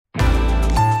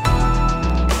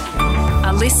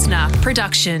listener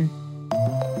production.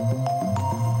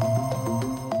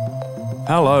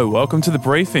 Hello, welcome to The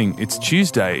Briefing. It's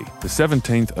Tuesday, the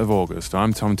 17th of August.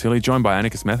 I'm Tom Tilley, joined by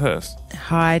Annika Smethurst.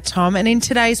 Hi, Tom. And in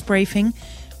today's briefing,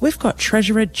 we've got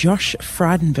Treasurer Josh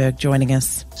Frydenberg joining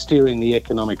us. Steering the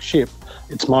economic ship,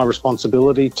 it's my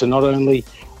responsibility to not only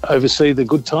oversee the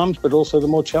good times, but also the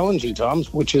more challenging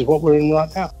times, which is what we're in right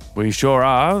now. We sure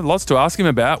are. Lots to ask him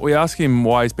about. We ask him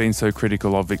why he's been so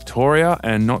critical of Victoria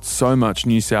and not so much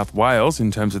New South Wales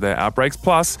in terms of their outbreaks,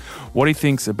 plus what he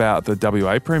thinks about the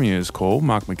WA Premier's call,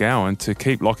 Mark McGowan, to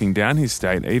keep locking down his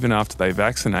state even after they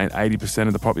vaccinate 80%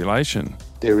 of the population.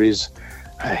 There is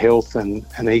a health and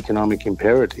an economic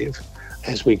imperative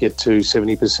as we get to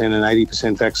 70% and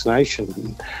 80%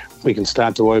 vaccination. We can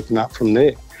start to open up from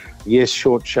there. Yes,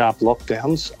 short, sharp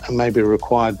lockdowns are maybe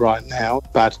required right now,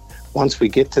 but once we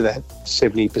get to that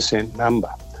 70% number,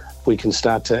 we can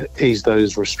start to ease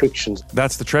those restrictions.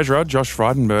 That's the Treasurer, Josh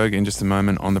Frydenberg, in just a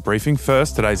moment on The Briefing.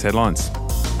 First, today's headlines.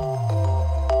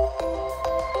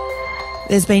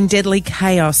 There's been deadly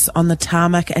chaos on the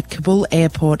tarmac at Kabul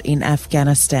airport in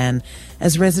Afghanistan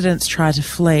as residents try to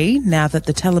flee now that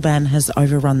the Taliban has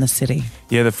overrun the city.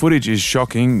 Yeah, the footage is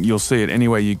shocking. You'll see it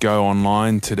anywhere you go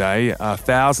online today.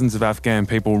 Thousands of Afghan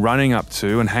people running up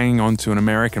to and hanging on to an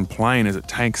American plane as it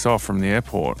takes off from the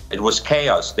airport. It was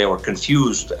chaos. They were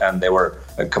confused and they were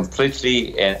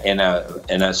completely in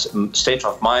a state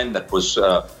of mind that was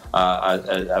a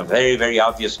very, very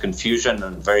obvious confusion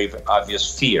and very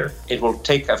obvious fear. It will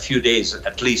take a few days,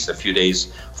 at least a few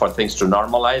days, for things to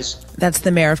normalise. That's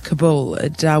the Mayor of Kabul,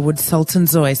 Dawood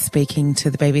Sultanzoy, speaking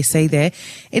to the BBC there.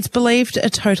 It's believed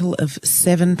a total of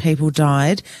 7 people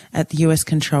died at the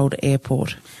US-controlled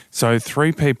airport. So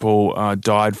 3 people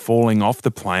died falling off the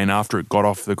plane after it got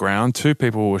off the ground. 2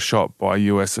 people were shot by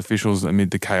US officials amid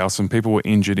the chaos, and people were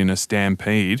injured in a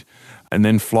stampede. And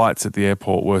then flights at the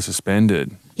airport were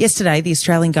suspended. Yesterday, the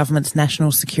Australian Government's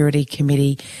National Security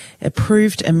Committee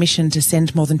approved a mission to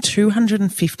send more than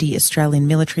 250 Australian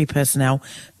military personnel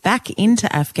back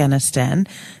into Afghanistan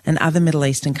and other Middle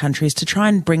Eastern countries to try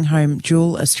and bring home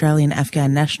dual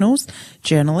Australian-Afghan nationals,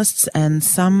 journalists and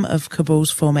some of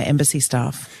Kabul's former embassy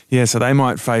staff. Yeah, so they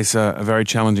might face a very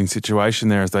challenging situation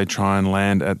there as they try and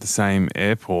land at the same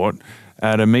airport.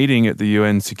 At a meeting at the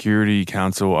UN Security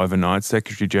Council overnight,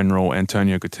 Secretary-General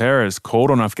Antonio Guterres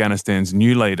called on Afghanistan's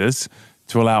new leaders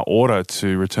to allow order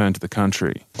to return to the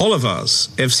country. All of us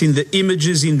have seen the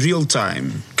images in real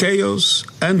time: chaos,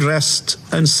 unrest,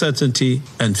 uncertainty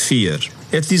and fear.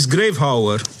 At this grave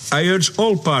hour, I urge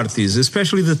all parties,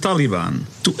 especially the Taliban,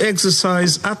 to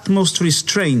exercise utmost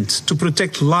restraint to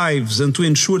protect lives and to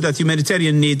ensure that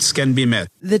humanitarian needs can be met.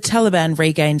 The Taliban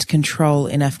regained control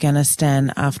in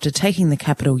Afghanistan after taking the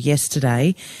capital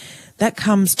yesterday. That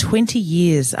comes 20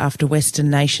 years after Western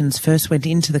nations first went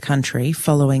into the country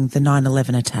following the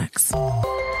 9/11 attacks.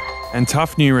 And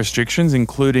tough new restrictions,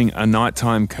 including a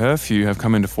nighttime curfew, have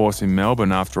come into force in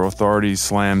Melbourne after authorities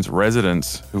slammed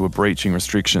residents who were breaching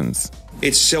restrictions.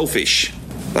 It's selfish.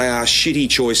 They are shitty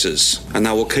choices and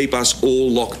they will keep us all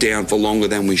locked down for longer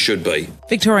than we should be.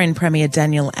 Victorian Premier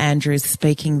Daniel Andrews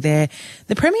speaking there.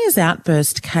 The Premier's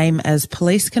outburst came as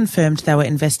police confirmed they were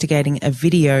investigating a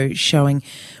video showing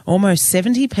almost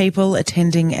 70 people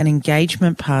attending an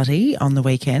engagement party on the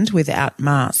weekend without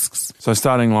masks. So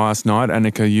starting last night,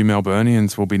 Annika, you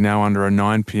Melburnians will be now under a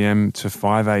 9 p.m. to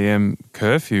 5 a.m.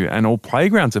 curfew, and all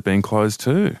playgrounds are being closed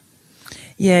too.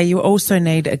 Yeah, you also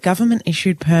need a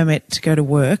government-issued permit to go to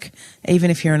work,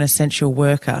 even if you're an essential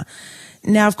worker.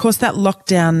 Now, of course, that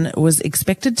lockdown was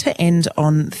expected to end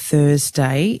on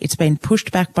Thursday. It's been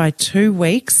pushed back by 2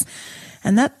 weeks,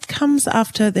 and that comes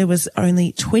after there was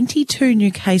only 22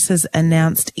 new cases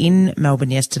announced in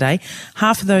Melbourne yesterday.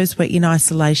 Half of those were in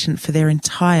isolation for their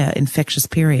entire infectious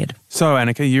period. So,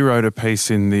 Annika, you wrote a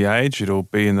piece in The Age, it'll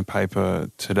be in the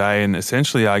paper today, and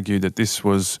essentially argued that this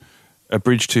was a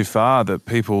bridge too far, that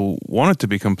people wanted to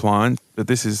be compliant, but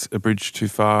this is a bridge too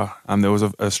far. There was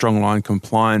a strong line,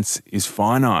 compliance is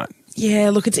finite. Yeah,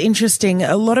 look, it's interesting.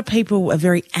 A lot of people are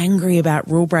very angry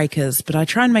about rule breakers, but I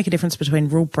try and make a difference between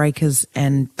rule breakers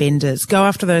and benders. Go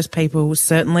after those people,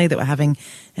 certainly, that were having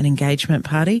an engagement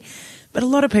party. But a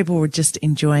lot of people were just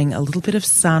enjoying a little bit of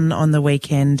sun on the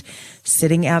weekend,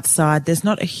 sitting outside. There's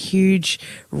not a huge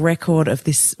record of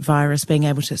this virus being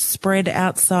able to spread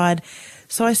outside.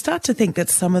 So I start to think that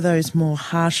some of those more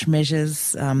harsh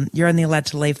measures, you're only allowed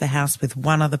to leave the house with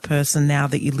one other person now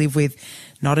that you live with,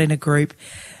 not in a group.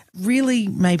 really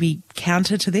maybe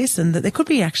counter to this, and that there could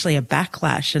be actually a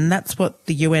backlash. And that's what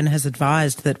the UN has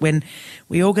advised, that when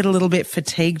we all get a little bit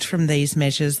fatigued from these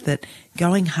measures, that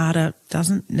going harder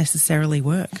doesn't necessarily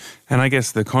work. And I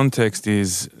guess the context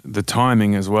is the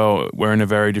timing as well. We're in a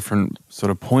very different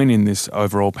sort of point in this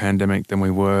overall pandemic than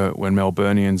we were when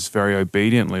Melburnians very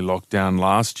obediently locked down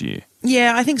last year.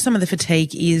 Yeah, I think some of the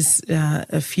fatigue is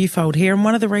a fewfold here. And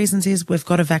one of the reasons is we've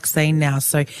got a vaccine now.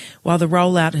 So while the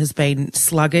rollout has been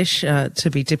sluggish, to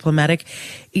be diplomatic,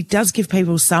 it does give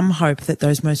people some hope that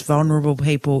those most vulnerable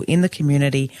people in the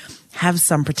community have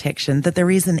some protection, that there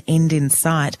is an end in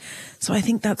sight. So I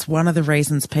think that's one of the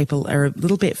reasons people are a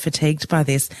little bit fatigued by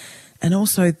this. And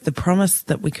also the promise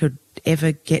that we could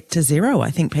ever get to zero.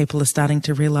 I think people are starting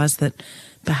to realise that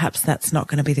perhaps that's not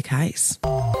going to be the case.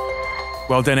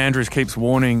 Well, Dan Andrews keeps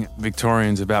warning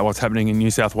Victorians about what's happening in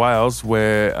New South Wales,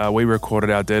 where we recorded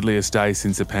our deadliest day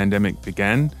since the pandemic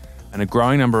began, and a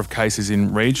growing number of cases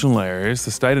in regional areas.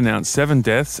 The state announced 7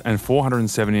 deaths and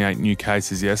 478 new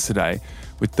cases yesterday,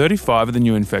 with 35 of the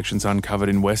new infections uncovered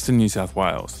in Western New South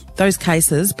Wales. Those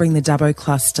cases bring the Dubbo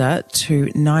cluster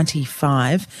to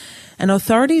 95, and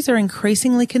authorities are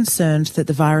increasingly concerned that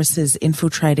the virus is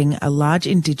infiltrating a large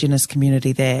Indigenous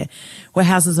community there, where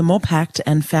houses are more packed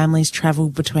and families travel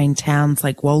between towns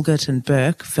like Walgett and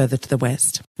Burke further to the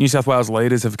west. New South Wales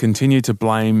leaders have continued to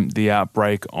blame the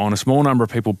outbreak on a small number of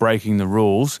people breaking the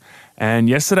rules, and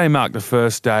yesterday marked the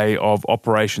first day of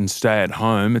Operation Stay at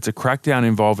Home. It's a crackdown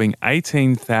involving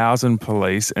 18,000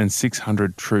 police and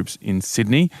 600 troops in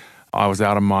Sydney. I was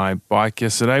out on my bike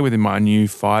yesterday within my new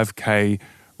 5K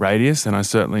radius, and I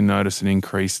certainly noticed an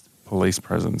increased police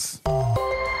presence.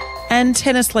 And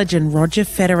tennis legend Roger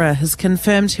Federer has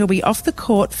confirmed he'll be off the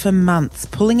court for months,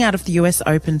 pulling out of the US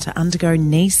Open to undergo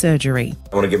knee surgery.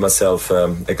 I want to give myself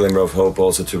a glimmer of hope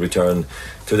also to return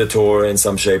to the tour in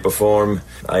some shape or form.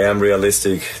 I am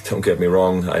realistic, don't get me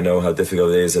wrong. I know how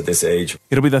difficult it is at this age.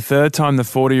 It'll be the third time the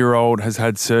 40-year-old has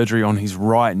had surgery on his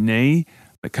right knee.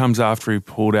 It comes after he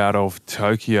pulled out of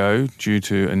Tokyo due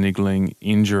to a niggling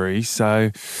injury. So,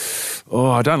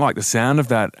 I don't like the sound of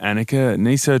that, Annika.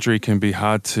 Knee surgery can be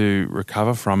hard to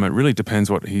recover from. It really depends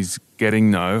what he's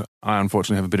getting, though. I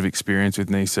unfortunately have a bit of experience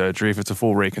with knee surgery. If it's a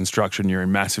full reconstruction, you're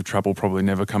in massive trouble, probably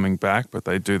never coming back. But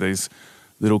they do these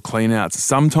little clean-outs.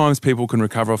 Sometimes people can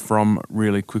recover from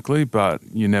really quickly, but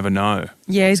you never know.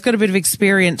 Yeah, he's got a bit of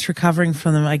experience recovering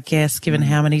from them, I guess, given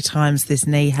how many times this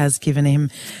knee has given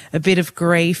him a bit of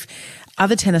grief.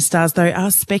 Other tennis stars, though, are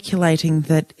speculating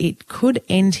that it could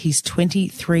end his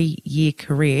 23-year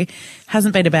career.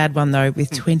 Hasn't been a bad one, though, with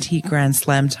 20 Grand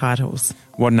Slam titles.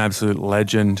 What an absolute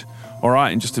legend. All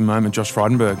right, in just a moment, Josh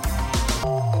Frydenberg.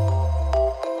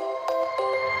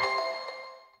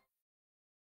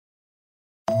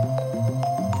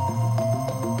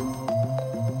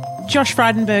 Josh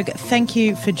Frydenberg, thank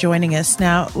you for joining us.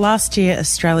 Now, last year,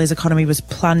 Australia's economy was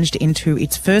plunged into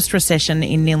its first recession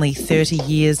in nearly 30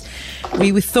 years.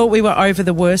 We thought we were over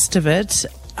the worst of it.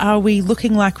 Are we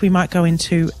looking like we might go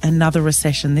into another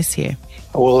recession this year?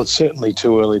 Well, it's certainly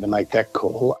too early to make that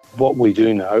call. What we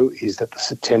do know is that the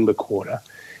September quarter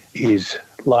is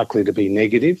likely to be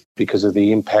negative because of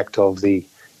the impact of the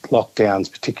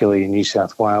lockdowns, particularly in New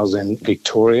South Wales and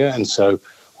Victoria, and so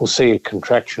we'll see a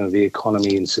contraction of the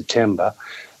economy in September.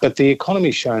 But the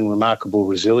economy's shown remarkable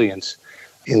resilience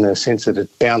in the sense that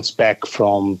it bounced back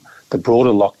from the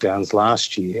broader lockdowns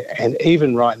last year. And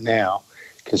even right now,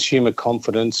 consumer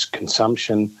confidence,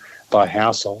 consumption by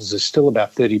households is still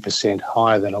about 30%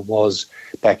 higher than it was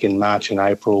back in March and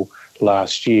April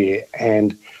last year.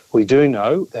 And we do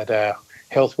know that our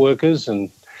health workers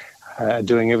are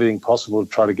doing everything possible to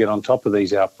try to get on top of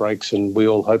these outbreaks, and we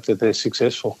all hope that they're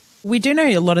successful. We do know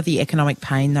a lot of the economic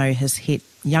pain, though, has hit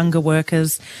younger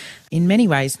workers in many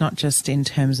ways, not just in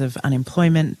terms of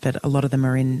unemployment, but a lot of them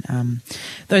are in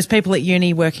those people at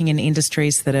uni working in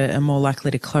industries that are more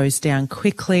likely to close down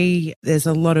quickly. There's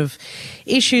a lot of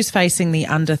issues facing the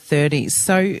under 30s.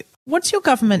 So what's your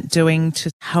government doing to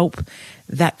help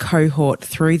that cohort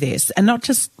through this? And not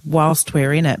just whilst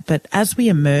we're in it, but as we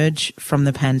emerge from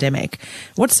the pandemic,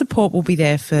 what support will be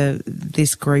there for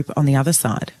this group on the other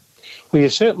side? Well, you're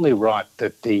certainly right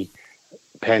that the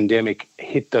pandemic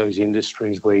hit those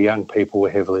industries where young people were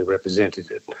heavily represented.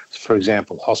 For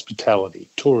example, hospitality,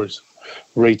 tourism,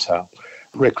 retail,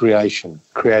 recreation,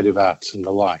 creative arts and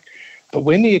the like. But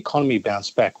when the economy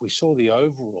bounced back, we saw the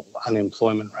overall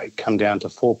unemployment rate come down to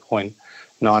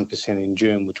 9% in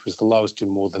June, which was the lowest in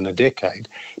more than a decade.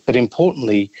 But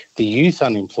importantly, the youth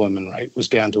unemployment rate was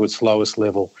down to its lowest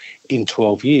level in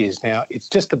 12 years. Now, it's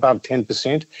just above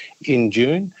 10% in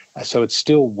June, so it's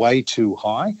still way too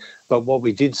high. But what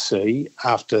we did see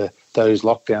after those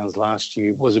lockdowns last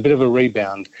year was a bit of a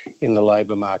rebound in the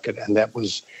labour market, and that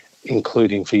was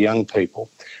including for young people.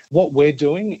 What we're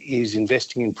doing is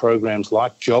investing in programs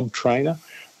like Job Trainer,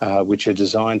 which are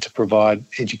designed to provide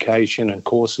education and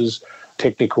courses,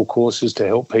 technical courses to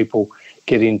help people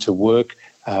get into work.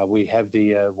 We have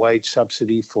the wage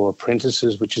subsidy for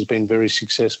apprentices, which has been very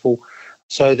successful.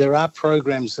 So there are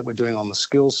programs that we're doing on the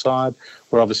skills side.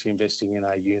 We're obviously investing in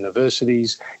our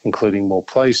universities, including more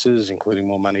places, including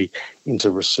more money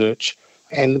into research.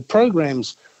 And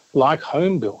programs like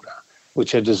Home Builder,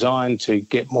 which are designed to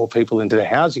get more people into the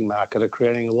housing market, are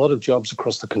creating a lot of jobs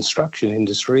across the construction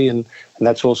industry, and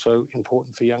that's also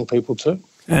important for young people too.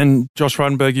 And Josh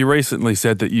Frydenberg, you recently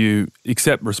said that you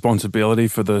accept responsibility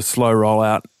for the slow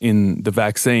rollout in the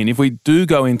vaccine. If we do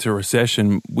go into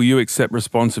recession, will you accept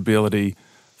responsibility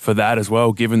for that as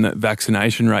well, given that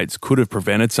vaccination rates could have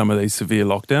prevented some of these severe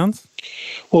lockdowns?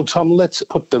 Well, Tom, let's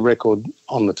put the record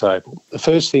on the table. The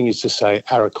first thing is to say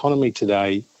our economy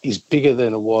today is bigger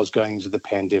than it was going into the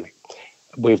pandemic.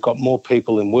 We've got more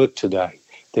people in work today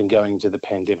than going into the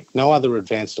pandemic. No other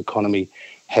advanced economy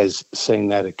has seen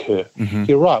that occur. Mm-hmm.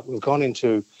 You're right, we've gone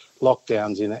into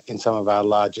lockdowns in some of our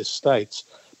largest states,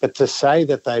 but to say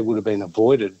that they would have been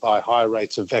avoided by high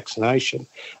rates of vaccination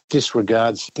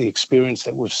disregards the experience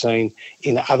that we've seen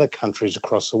in other countries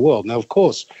across the world. Now, of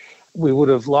course, we would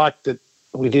have liked that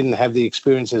we didn't have the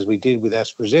experience as we did with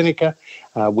AstraZeneca,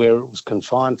 where it was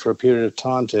confined for a period of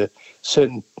time to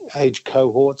certain age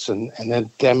cohorts and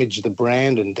that damaged the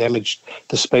brand and damaged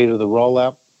the speed of the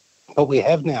rollout. But we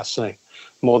have now seen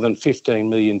more than 15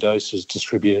 million doses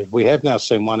distributed. We have now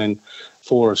seen 1 in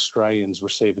 4 Australians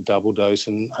receive a double dose,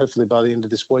 and hopefully by the end of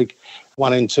this week,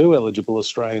 1 in 2 eligible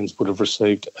Australians would have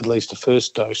received at least a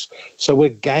first dose. So we're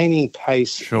gaining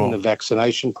pace in the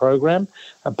vaccination program,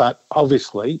 but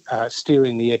obviously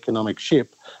steering the economic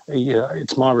ship,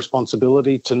 it's my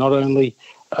responsibility to not only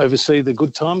oversee the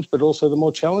good times, but also the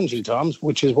more challenging times,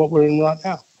 which is what we're in right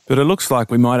now. But it looks like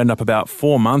we might end up about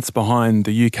 4 months behind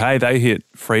the UK. They hit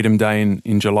Freedom Day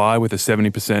in July with a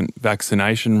 70%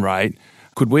 vaccination rate.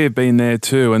 Could we have been there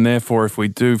too? And therefore, if we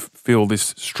do feel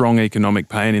this strong economic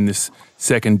pain in this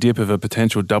second dip of a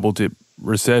potential double dip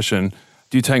recession,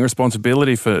 do you take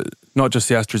responsibility for not just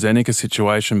the AstraZeneca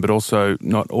situation, but also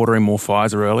not ordering more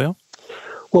Pfizer earlier?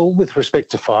 Well, with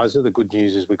respect to Pfizer, the good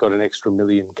news is we've got an extra 1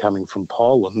 million coming from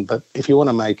Poland. But if you want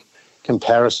to make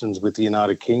comparisons with the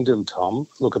United Kingdom, Tom,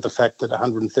 look at the fact that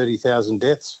 130,000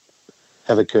 deaths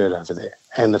have occurred over there,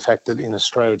 and the fact that in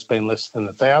Australia it's been less than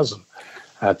 1,000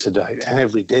 to date. And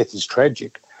every death is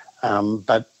tragic,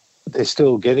 but they're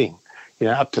still getting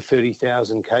up to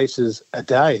 30,000 cases a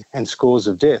day and scores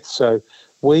of deaths. So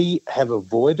we have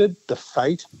avoided the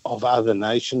fate of other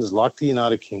nations like the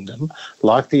United Kingdom,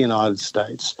 like the United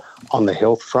States, on the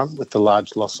health front with the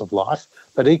large loss of life,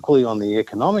 but equally on the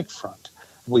economic front.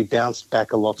 We bounced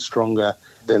back a lot stronger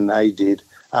than they did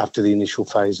after the initial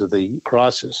phase of the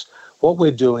crisis. What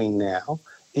we're doing now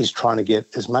is trying to get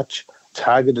as much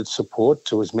targeted support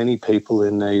to as many people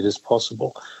in need as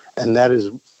possible. And that has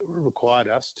required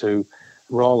us to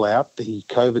roll out the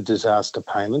COVID disaster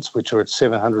payments, which are at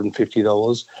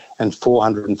 $750 and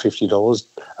 $450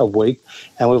 a week.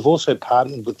 And we've also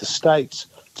partnered with the states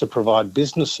to provide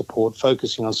business support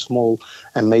focusing on small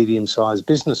and medium-sized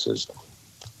businesses.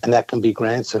 And that can be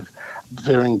grants of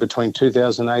varying between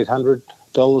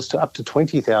 $2,800 to up to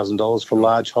 $20,000 for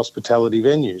large hospitality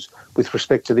venues. With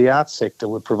respect to the arts sector,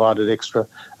 we've provided extra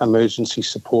emergency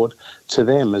support to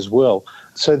them as well.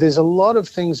 So there's a lot of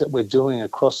things that we're doing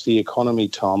across the economy,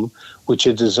 Tom, which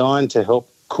are designed to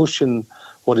help cushion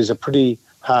what is a pretty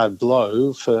hard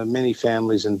blow for many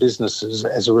families and businesses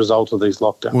as a result of these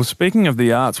lockdowns. Well, speaking of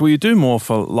the arts, will you do more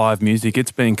for live music?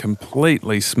 It's been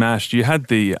completely smashed. You had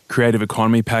the creative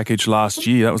economy package last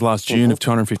year. That was last June of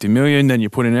 $250 million. Then you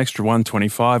put an extra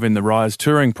 $125 in the Rise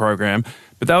touring program.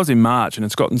 But that was in March, and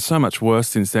it's gotten so much worse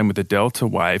since then with the Delta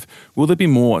wave. Will there be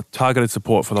more targeted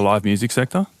support for the live music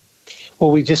sector? Well,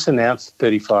 we just announced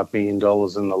 $35 million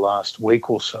in the last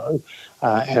week or so.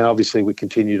 And obviously we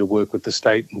continue to work with the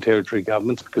state and territory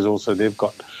governments because also they've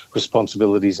got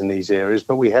responsibilities in these areas.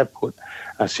 But we have put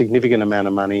a significant amount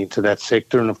of money into that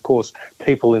sector. And of course,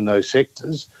 people in those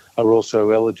sectors are also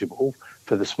eligible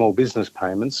for the small business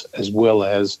payments as well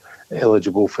as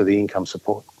eligible for the income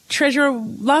support. Treasurer,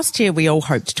 last year we all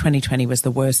hoped 2020 was the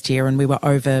worst year and we were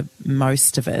over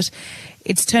most of it.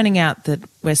 It's turning out that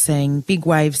we're seeing big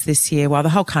waves this year. While the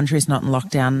whole country is not in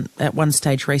lockdown, at one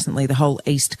stage recently the whole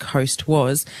East Coast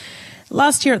was.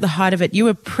 Last year at the height of it, you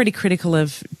were pretty critical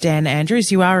of Dan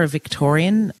Andrews. You are a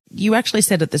Victorian. You actually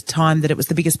said at the time that it was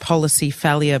the biggest policy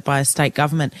failure by a state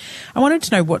government. I wanted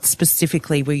to know what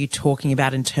specifically were you talking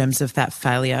about in terms of that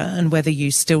failure and whether you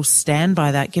still stand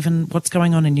by that given what's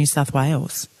going on in New South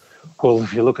Wales. Well,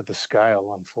 if you look at the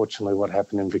scale, unfortunately what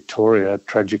happened in Victoria,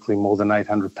 tragically more than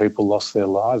 800 people lost their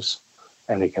lives,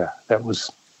 Annika. That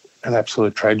was an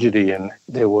absolute tragedy, and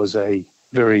there was a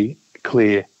very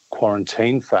clear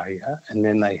quarantine failure, and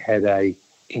then they had a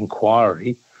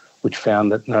inquiry which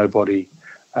found that nobody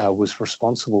was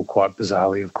responsible, quite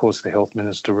bizarrely. Of course, the health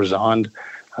minister resigned,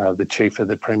 the chief of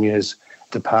the Premier's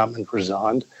department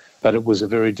resigned, but it was a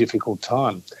very difficult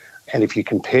time. And if you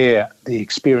compare the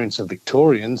experience of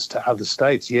Victorians to other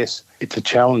states, yes, it's a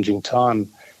challenging time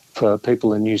for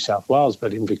people in New South Wales,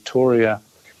 but in Victoria,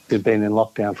 they've been in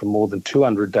lockdown for more than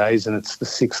 200 days and it's the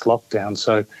 6th lockdown.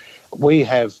 So we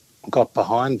have got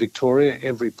behind Victoria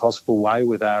every possible way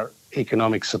with our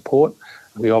economic support.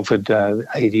 We offered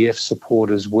ADF support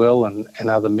as well and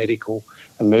other medical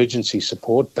emergency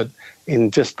support. But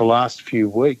in just the last few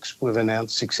weeks, we've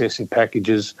announced successive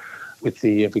packages with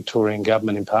the Victorian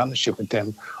government in partnership with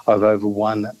them of over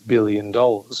 $1 billion.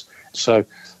 So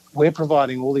we're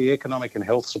providing all the economic and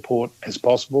health support as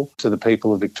possible to the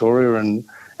people of Victoria. And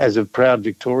as a proud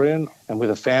Victorian and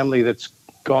with a family that's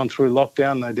gone through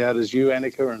lockdown, no doubt as you,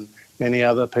 Annika, and many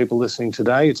other people listening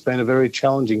today, it's been a very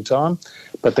challenging time,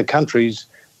 but the country's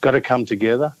got to come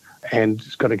together and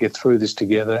it's got to get through this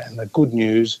together. And the good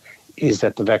news is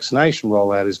that the vaccination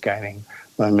rollout is gaining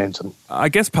momentum. I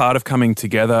guess part of coming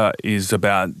together is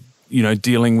about,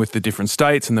 dealing with the different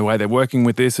states and the way they're working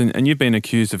with this. And you've been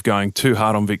accused of going too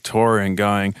hard on Victoria and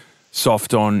going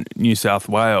soft on New South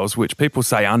Wales, which people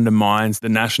say undermines the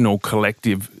national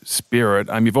collective spirit.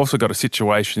 You've also got a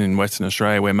situation in Western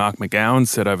Australia where Mark McGowan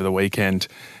said over the weekend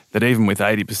that even with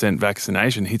 80%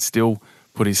 vaccination, he'd still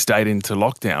put his state into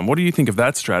lockdown. What do you think of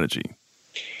that strategy?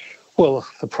 Well,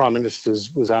 the Prime Minister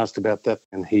was asked about that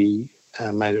and he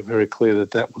made it very clear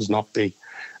that that was not the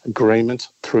agreement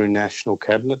through National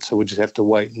Cabinet, so we just have to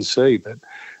wait and see. But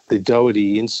the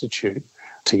Doherty Institute,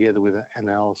 together with an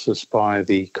analysis by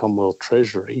the Commonwealth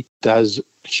Treasury, does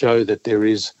show that there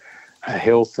is a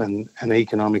health and an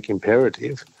economic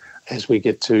imperative as we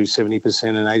get to 70%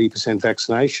 and 80%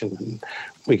 vaccination, and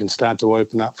we can start to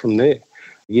open up from there.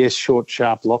 Yes, short,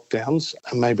 sharp lockdowns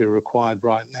may be required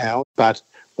right now, but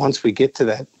once we get to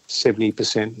that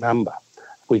 70% number,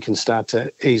 we can start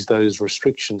to ease those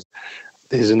restrictions.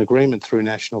 There's an agreement through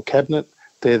National Cabinet.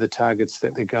 They're the targets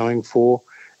that they're going for.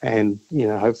 And,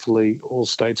 hopefully all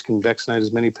states can vaccinate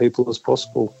as many people as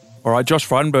possible. All right, Josh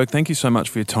Frydenberg, thank you so much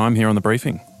for your time here on The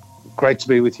Briefing. Great to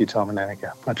be with you, Tom and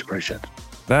Annika. Much appreciated.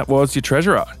 That was your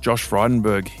Treasurer, Josh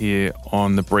Frydenberg, here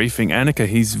on The Briefing. Annika,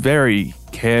 he's very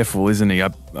careful, isn't he?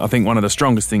 I think one of the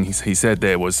strongest things he said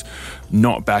there was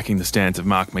not backing the stance of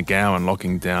Mark McGowan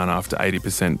locking down after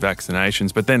 80%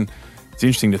 vaccinations. But then it's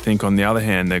interesting to think, on the other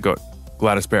hand, they've got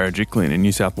Gladys Berejiklian in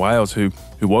New South Wales who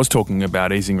was talking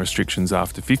about easing restrictions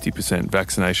after 50%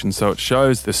 vaccination. So it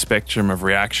shows the spectrum of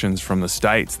reactions from the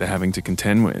states they're having to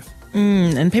contend with.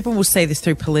 And people will see this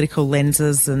through political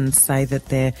lenses and say that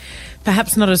they're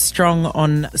perhaps not as strong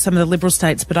on some of the Liberal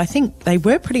states, but I think they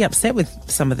were pretty upset with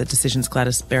some of the decisions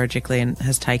Gladys Berejiklian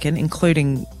has taken,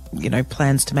 including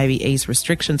plans to maybe ease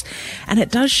restrictions. And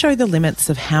it does show the limits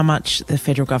of how much the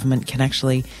federal government can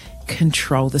actually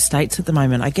control the states at the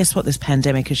moment. I guess what this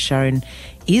pandemic has shown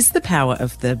is the power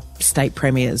of the state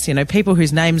premiers. People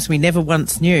whose names we never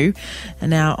once knew are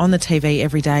now on the TV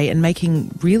every day and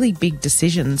making really big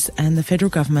decisions, and the federal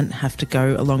government have to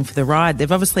go along for the ride.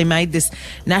 They've obviously made this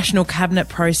national cabinet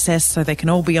process so they can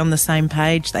all be on the same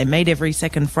page. They meet every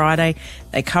second Friday.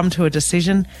 They come to a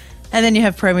decision. And then you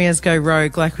have premiers go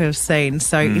rogue, like we've seen.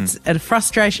 So it's a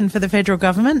frustration for the federal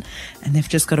government, and they've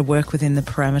just got to work within the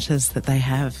parameters that they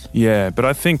have. Yeah, but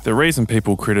I think the reason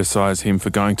people criticise him for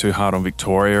going too hard on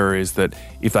Victoria is that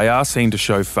if they are seen to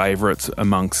show favourites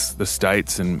amongst the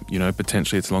states, and,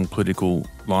 potentially it's along political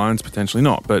lines, potentially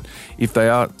not, but if they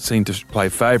are seen to play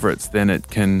favourites, then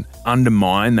it can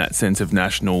undermine that sense of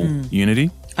national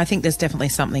unity. I think there's definitely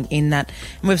something in that.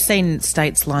 And we've seen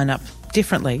states line up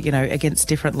differently, against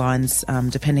different lines,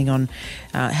 depending on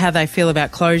how they feel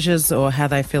about closures or how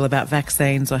they feel about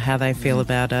vaccines or how they feel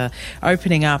about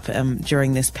opening up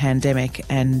during this pandemic.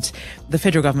 And the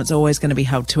federal government's always going to be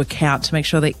held to account to make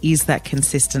sure there is that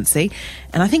consistency.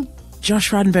 And I think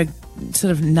Josh Frydenberg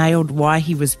sort of nailed why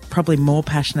he was probably more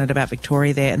passionate about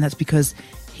Victoria there, and that's because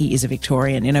he is a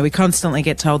Victorian. We constantly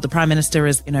get told the Prime Minister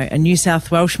is, a New South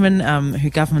Welshman who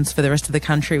governs for the rest of the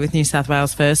country with New South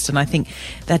Wales first, and I think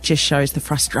that just shows the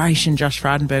frustration Josh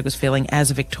Frydenberg was feeling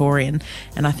as a Victorian,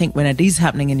 and I think when it is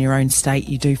happening in your own state,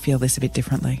 you do feel this a bit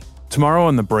differently. Tomorrow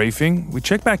on The Briefing, we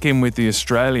check back in with the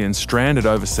Australians stranded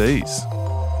overseas.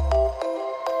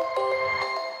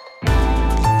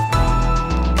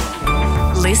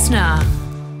 Listener.